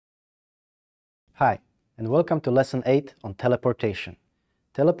Hi, and welcome to Lesson 8 on teleportation.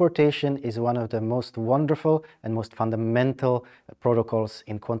 Teleportation is one of the most wonderful and most fundamental protocols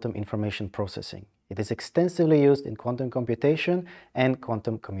in quantum information processing. It is extensively used in quantum computation and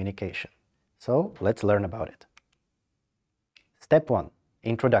quantum communication. So let's learn about it. Step 1.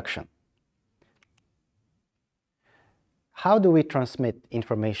 Introduction. How do we transmit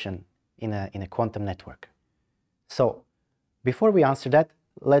information in a quantum network? So, before we answer that,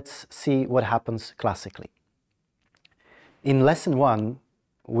 let's see what happens classically. In Lesson 1,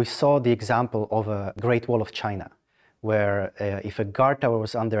 we saw the example of a Great Wall of China, where if a guard tower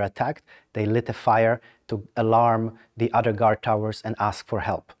was under attack, they lit a fire to alarm the other guard towers and ask for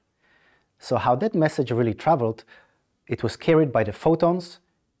help. So how that message really traveled, it was carried by the photons,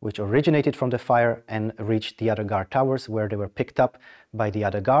 which originated from the fire and reached the other guard towers, where they were picked up by the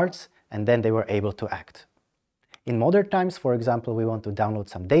other guards, and then they were able to act. In modern times, for example, we want to download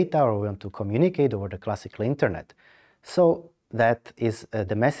some data or we want to communicate over the classical internet. So that is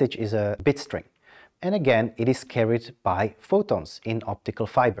the message is a bit string. And again, it is carried by photons in optical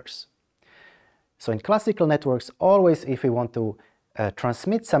fibers. So in classical networks, always if we want to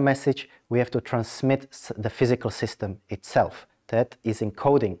transmit some message, we have to transmit the physical system itself that is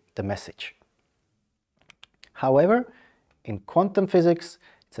encoding the message. However, in quantum physics,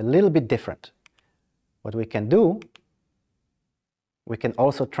 it's a little bit different. What we can do, we can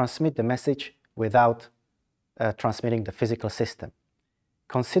also transmit the message without transmitting the physical system.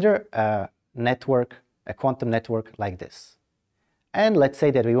 Consider a network, a quantum network like this. And let's say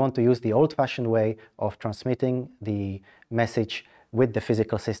that we want to use the old-fashioned way of transmitting the message with the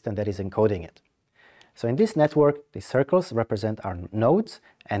physical system that is encoding it. So in this network, these circles represent our nodes,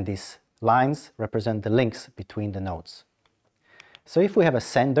 and these lines represent the links between the nodes. So if we have a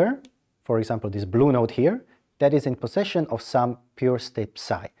sender, for example, this blue node here, that is in possession of some pure state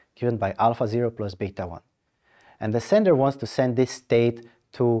psi, given by alpha 0 plus beta 1. And the sender wants to send this state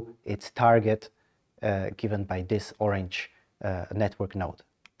to its target, given by this orange network node.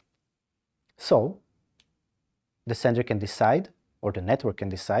 So, the sender can decide, or the network can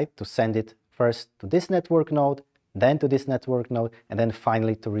decide, to send it first to this network node, then to this network node, and then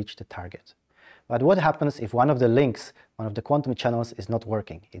finally to reach the target. But what happens if one of the links, one of the quantum channels is not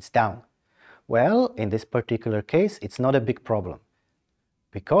working, it's down? Well, in this particular case, it's not a big problem,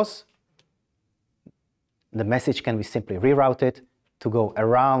 because the message can be simply rerouted to go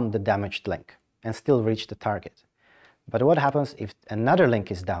around the damaged link and still reach the target. But what happens if another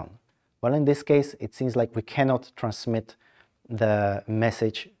link is down? Well, in this case, it seems like we cannot transmit the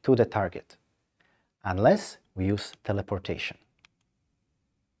message to the target unless we use teleportation.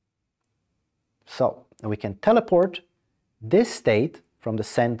 So we can teleport this state from the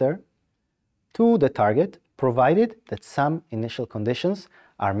center to the target, provided that some initial conditions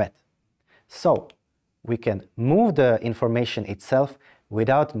are met. So we can move the information itself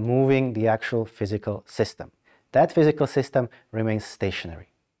without moving the actual physical system. That physical system remains stationary.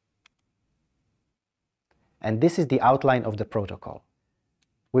 And this is the outline of the protocol.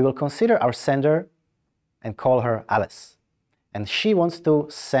 We will consider our sender and call her Alice. And she wants to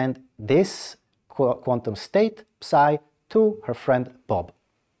send this quantum state, psi, to her friend Bob.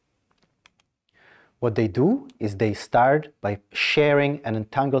 What they do is they start by sharing an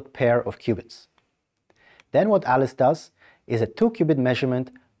entangled pair of qubits. Then what Alice does is a 2-qubit measurement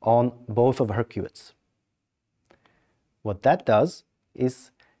on both of her qubits. What that does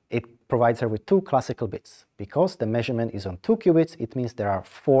is it provides her with 2 classical bits. Because the measurement is on 2 qubits, it means there are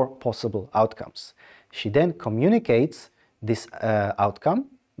 4 possible outcomes. She then communicates this outcome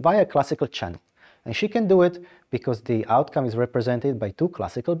via classical channel. And she can do it because the outcome is represented by 2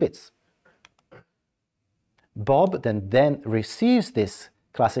 classical bits. Bob then receives this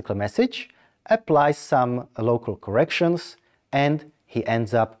classical message, applies some local corrections, and he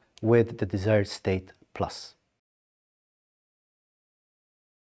ends up with the desired state plus.